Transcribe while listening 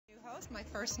It's my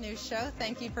first news show.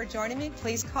 Thank you for joining me.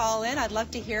 Please call in. I'd love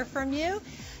to hear from you.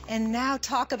 And now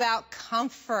talk about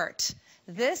comfort.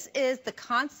 This is the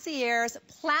Concierge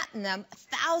Platinum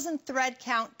 1,000 thread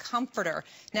count comforter.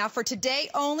 Now for today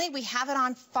only, we have it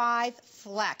on 5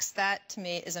 flex. That to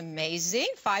me is amazing,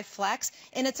 5 flex.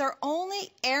 And it's our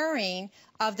only airing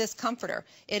of this comforter.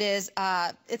 It is,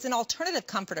 it's an alternative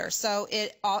comforter, so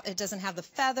it doesn't have the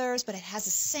feathers, but it has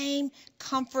the same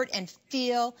comfort and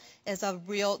feel as a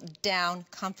real down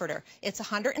comforter. It's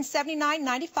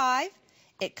 $179.95.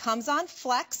 It comes on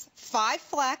flex, 5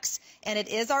 flex, and it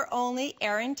is our only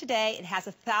airing today. It has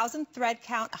 1,000 thread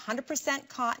count, 100%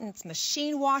 cotton. It's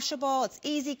machine washable. It's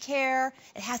easy care.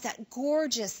 It has that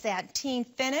gorgeous sateen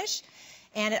finish,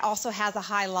 and it also has a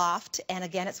high loft. And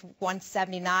again, it's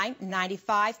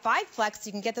 $179.95. 5 flex.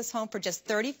 You can get this home for just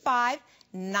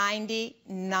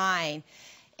 $35.99.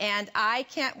 And I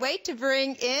can't wait to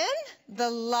bring in the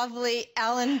lovely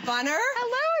Ellen Bunner.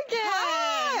 Hello again.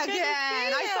 Hi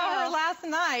again. I saw her last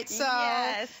night. So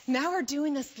yes. Now we're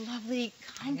doing this lovely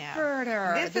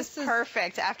comforter. This is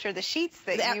perfect after the sheets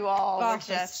that you all were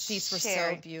just sheets were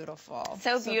sharing. so beautiful.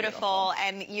 So beautiful.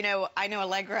 And, you know, I know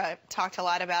Allegra talked a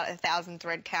lot about 1,000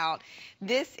 thread count.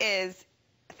 This is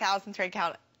 1,000 thread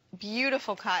count,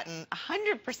 beautiful cotton,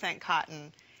 100%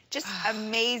 cotton. Just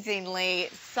amazingly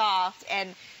soft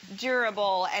and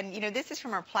durable. And, you know, this is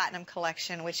from our Platinum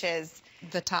collection, which is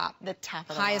the top of the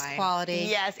highest line. Quality.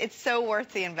 Yes, it's so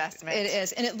worth the investment. It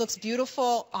is. And it looks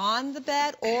beautiful on the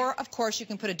bed, or, of course, you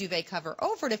can put a duvet cover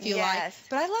over it if you like.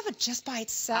 But I love it just by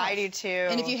itself. I do, too.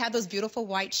 And if you had those beautiful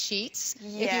white sheets,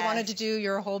 if you wanted to do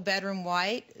your whole bedroom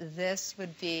white, this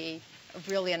would be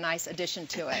really a nice addition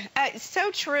to it.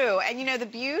 So true. And, you know, the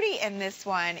beauty in this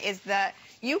one is that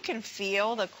you can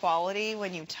feel the quality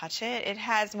when you touch it. It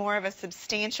has more of a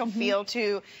substantial feel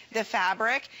to the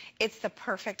fabric. It's the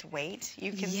perfect weight.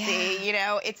 You can see, you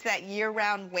know, it's that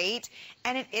year-round weight.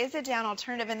 And it is a down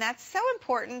alternative. And that's so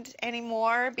important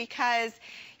anymore because,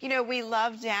 you know, we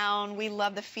love down. We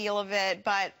love the feel of it.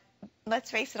 But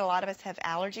let's face it, a lot of us have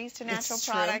allergies to natural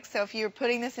products. So if you're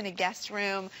putting this in a guest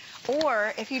room,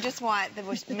 or if you just want the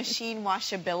machine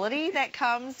washability that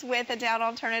comes with a down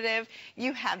alternative,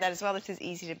 you have that as well. This is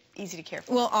easy to care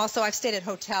for. Well, also, I've stayed at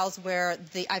hotels where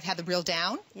I've had the real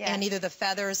down, and either the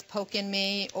feathers poke in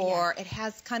me, or it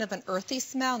has kind of an earthy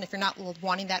smell. And if you're not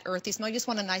wanting that earthy smell, you just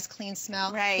want a nice, clean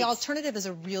smell. The alternative is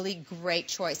a really great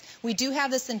choice. We do have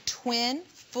this in twin,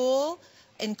 full,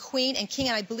 in queen and king,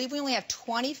 and I believe we only have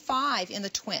 25 in the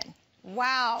twin.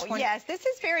 Wow, yes, this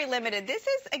is very limited. This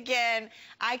is, again,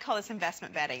 I call this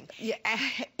investment betting. Yeah.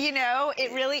 You know,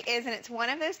 it really is, and it's one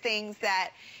of those things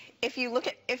that if you look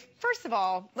at, first of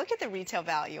all, look at the retail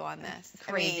value on this.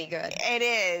 Crazy good. It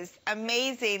is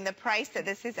amazing, the price that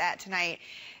this is at tonight.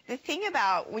 The thing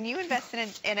about when you invest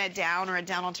in a down or a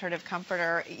down alternative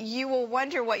comforter, you will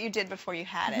wonder what you did before you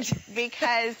had it,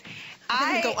 because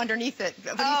I go underneath it.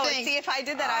 What do you think? See, if I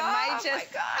did that, I might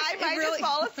just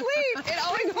fall asleep. It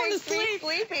always makes me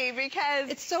sleepy because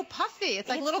it's so puffy. It's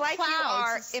like little clouds. You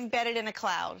are embedded in a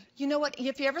cloud. You know what?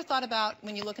 Have you ever thought about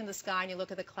when you look in the sky and you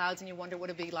look at the clouds and you wonder what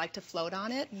it would be like to float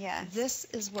on it? Yes. This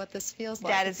is what this feels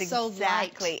like. That is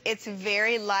exactly. So it's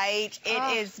very light.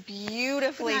 It is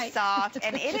beautifully soft,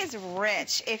 and it is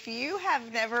rich. If you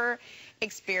have never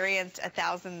experienced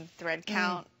 1,000 thread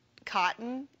count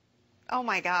cotton, oh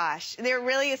my gosh, there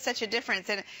really is such a difference.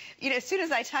 And, you know, as soon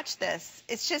as I touch this,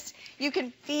 it's just, you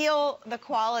can feel the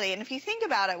quality. And if you think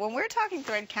about it, when we're talking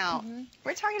thread count,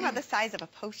 we're talking about the size of a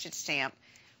postage stamp.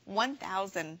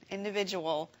 1,000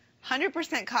 individual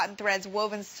 100% cotton threads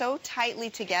woven so tightly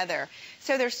together.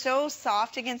 So they're so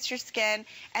soft against your skin.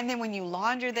 And then when you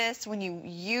launder this, when you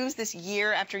use this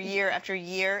year after year after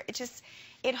year,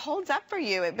 it holds up for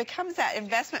you. It becomes that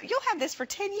investment. You'll have this for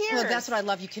 10 years. Well, that's what I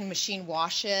love. You can machine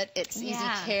wash it. It's easy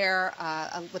care.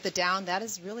 With the down, that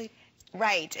is really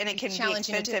right, and it can be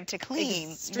expensive to clean.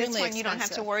 This one, you don't have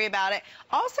to worry about it.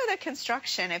 Also, the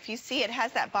construction. If you see, it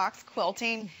has that box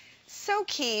quilting. So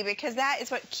key, because that is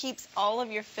what keeps all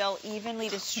of your fill evenly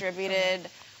distributed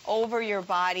over your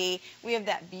body. We have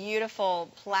that beautiful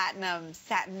platinum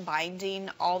satin binding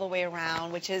all the way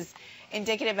around, which is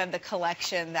indicative of the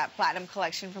collection, that Platinum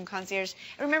collection from Concierge.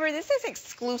 And remember, this is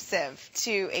exclusive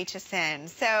to HSN,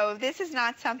 so this is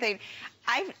not something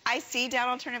I see down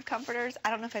alternative comforters.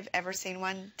 I don't know if I've ever seen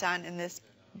one done in this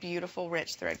beautiful,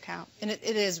 rich thread count. And it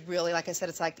is really, like I said,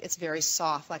 it's very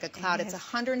soft, like a cloud. It's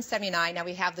 $179. Now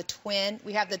we have the twin,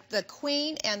 we have the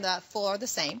queen and the full are the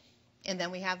same. and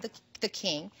then we have the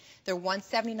king. They're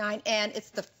 $179, and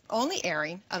it's the only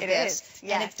airing of It this. is,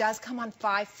 yes. And it does come on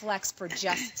 5 flex for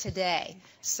just today.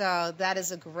 So that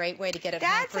is a great way to get it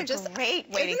home. That's a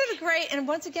great way. Isn't it great? And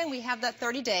once again, we have that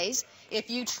 30 days. If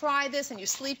you try this and you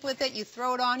sleep with it, you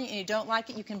throw it on you, and you don't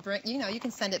like it, you can bring, you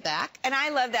can send it back. And I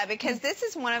love that because this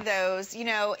is one of those,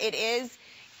 it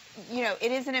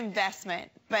is an investment,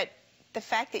 but the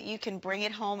fact that you can bring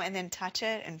it home and then touch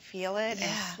it and feel it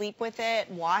and sleep with it,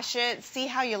 wash it, see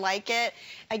how you like it.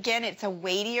 Again, it's a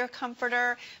weightier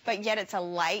comforter, but yet it's a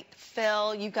light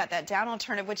fill. You've got that down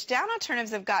alternative, which down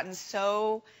alternatives have gotten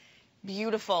so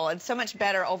beautiful and so much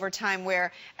better over time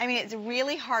where, it's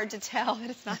really hard to tell that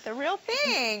it's not the real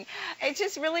thing. It's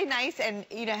just really nice and,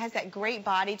 it has that great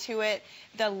body to it.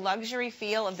 The luxury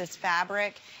feel of this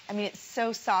fabric, it's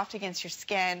so soft against your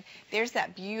skin. There's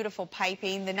that beautiful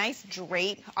piping, the nice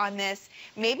drape on this.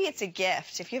 Maybe it's a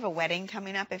gift. If you have a wedding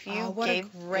coming up, if you what a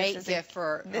great gift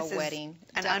for a wedding.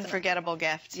 An unforgettable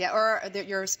gift. Yeah, or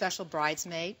your special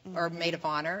bridesmaid or maid of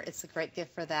honor. It's a great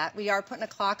gift for that. We are putting a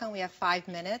clock on. We have 5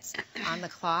 minutes on the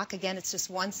clock. Again, it's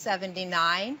just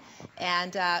 $179,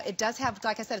 and it does have,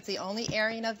 like I said, it's the only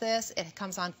airing of this. It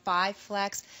comes on 5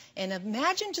 flex, and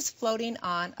imagine just floating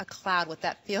on a cloud, what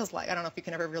that feels like. I don't know if you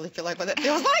can ever really feel like what that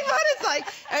feels like, but it's like,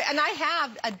 and I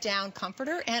have a down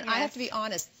comforter, and I have to be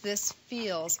honest, this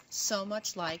feels so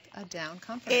much like a down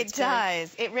comforter. It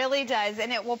does. It really does,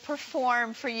 and it will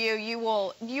perform for you.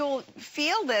 You'll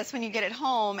feel this when you get it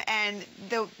home, and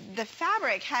the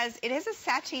fabric has a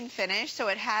sateen finish, so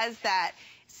it has that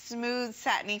smooth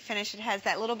satiny finish. It has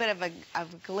that little bit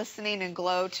of glistening and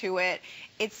glow to it.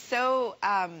 It's so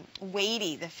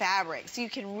weighty, the fabric, so you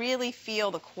can really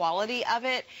feel the quality of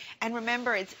it. And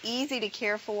remember, it's easy to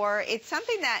care for. It's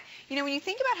something that, when you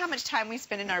think about how much time we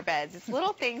spend in our beds, it's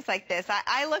little things like this.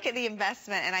 I look at the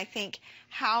investment and I think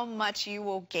how much you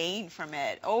will gain from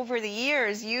it over the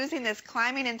years using this,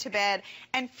 climbing into bed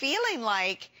and feeling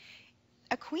like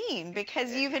a queen because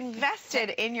you've invested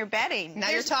in your bedding.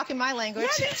 Now you're talking my language.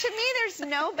 Yeah, to me, there's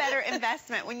no better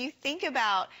investment when you think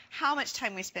about how much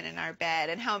time we spend in our bed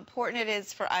and how important it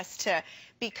is for us to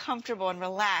be comfortable and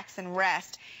relax and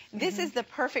rest. This is the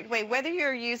perfect way, whether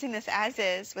you're using this as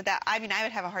is, without, I would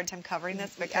have a hard time covering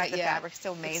this because the fabric's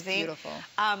so amazing. It's beautiful.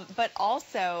 But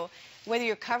also, whether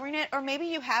you're covering it or maybe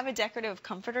you have a decorative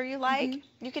comforter you like,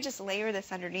 you could just layer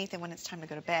this underneath, and when it's time to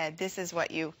go to bed, this is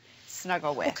what you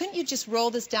snuggle with. Well, couldn't you just roll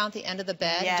this down at the end of the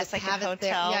bed? Yes, just like have a hotel it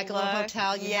there. Yeah, like a little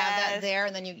hotel. You have that Yes. there,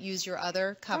 and then you use your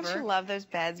other cover. Don't you love those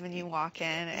beds when you walk in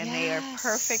and they are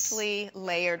perfectly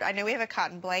layered? I know we have a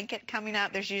cotton blanket coming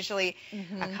up. There's usually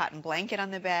a cotton blanket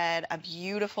on the bed, a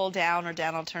beautiful down or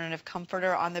down alternative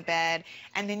comforter on the bed,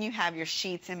 and then you have your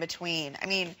sheets in between.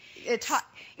 It's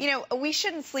we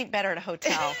shouldn't sleep better at a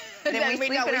hotel than we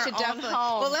sleep in our own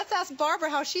home. Well, let's ask Barbara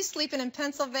how she's sleeping in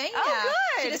Pennsylvania. Oh,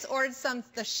 good. She just ordered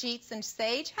the sheets and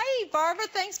sage. Hey, Barbara,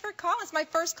 thanks for calling. It's my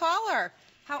first caller.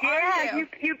 How are you? Yeah,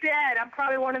 you bet. I'm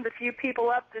probably one of the few people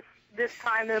up this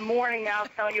time in the morning. I'll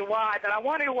tell you why. But I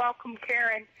wanted to welcome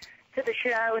Karen to the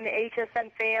show and the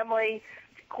HSN family.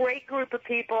 Great group of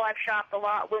people. I've shopped a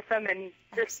lot with them, and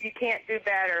just you can't do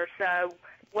better. So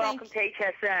welcome to HSN.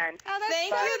 Oh, that's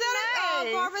Thank so you.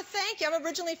 nice. Barbara, thank you. I'm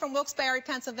originally from Wilkes-Barre,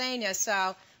 Pennsylvania,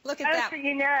 so look at that. So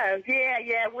you know.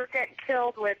 Yeah, we're getting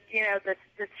killed with, the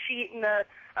sheet and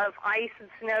of ice and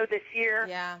snow this year.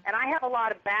 Yeah. And I have a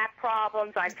lot of back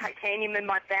problems. I have titanium in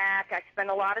my back. I spend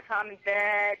a lot of time in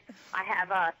bed. I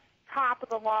have a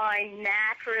top-of-the-line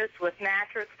mattress with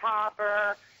mattress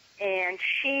topper and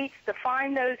sheets. To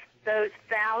find those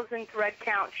 1,000 thread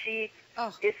count sheets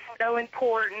is so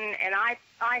important. And I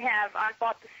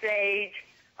bought the sage.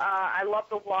 I love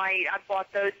the white. I've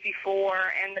bought those before.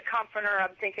 And the comforter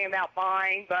I'm thinking about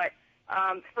buying. But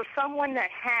for someone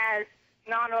that has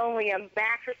not only a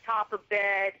mattress topper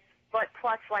bed, but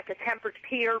plus like a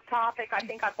Tempur-Pedic topic, I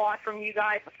think I bought from you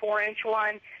guys a 4-inch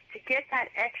one, to get that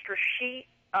extra sheet,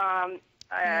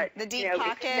 the deep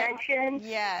pocket extension.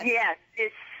 Yes,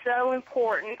 it's so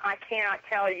important. I cannot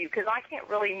tell you, because I can't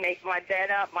really make my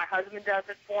bed up. My husband does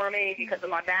it for me because of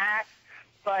my back.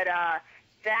 But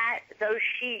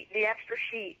the extra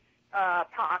sheet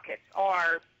pockets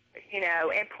are,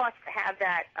 and plus to have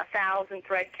that 1,000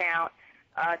 thread count.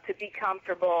 To be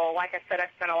comfortable. Like I said, I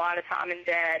spent a lot of time in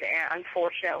bed,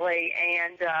 unfortunately,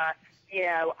 and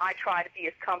I try to be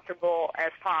as comfortable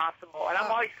as possible. And I'm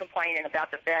always complaining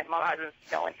about the bed. My husband's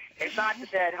going, "It's not the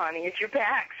bed, honey, it's your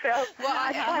back." So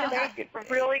I try to make it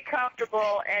really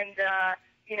comfortable, and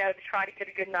you know, to try to get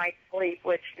a good night's sleep,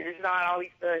 which is not always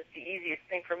the easiest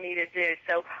thing for me to do.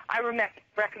 So I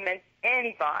recommend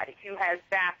anybody who has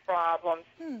back problems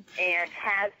and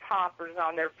has toppers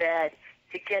on their bed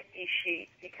to get these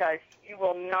sheets, because you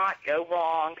will not go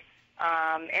wrong.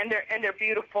 And they're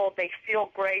beautiful. They feel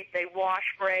great. They wash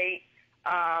great.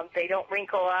 They don't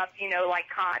wrinkle up, you know, like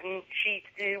cotton sheets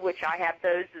do, which I have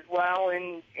those as well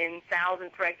in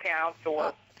 1,000 thread counts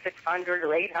or 600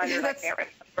 or 800. I can't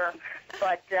remember.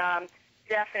 But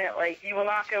definitely, you will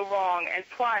not go wrong. And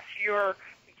plus, your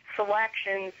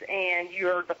selections and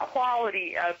the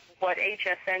quality of what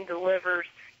HSN delivers,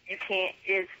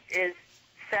 is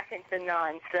second to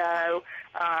none. So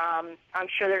I'm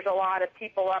sure there's a lot of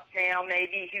people up now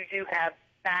maybe who do have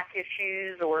back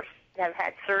issues or have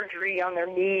had surgery on their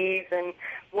knees and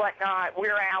whatnot.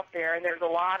 We're out there, and there's a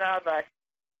lot of us.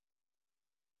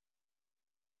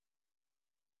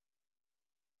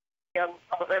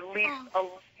 At least,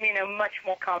 you know, much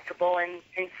more comfortable in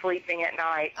sleeping at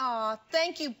night. Oh,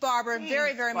 thank you, Barbara,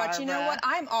 very, very much. You know what?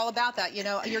 I'm all about that. You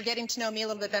know, you're getting to know me a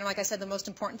little bit better. Like I said, the most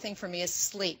important thing for me is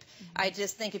sleep. I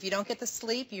just think if you don't get the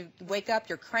sleep, you wake up,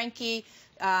 you're cranky,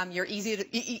 you're easy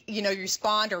to, you know, you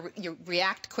respond or you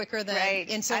react quicker than. Right.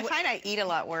 And so I find I eat a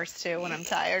lot worse, too, when I'm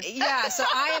tired. Yeah, so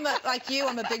I am, like you,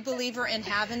 I'm a big believer in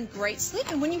having great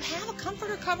sleep. And when you have a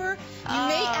comforter cover, you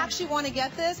may actually want to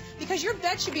get this, because your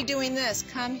bed should be doing this.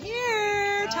 Come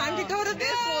here, time to go to bed.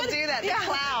 This will do that. The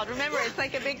cloud. Remember, it's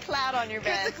like a big cloud on your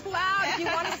bed. It's a cloud. If you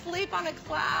want to sleep on a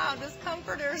cloud, this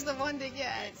comforter is the one to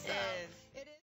get. It is.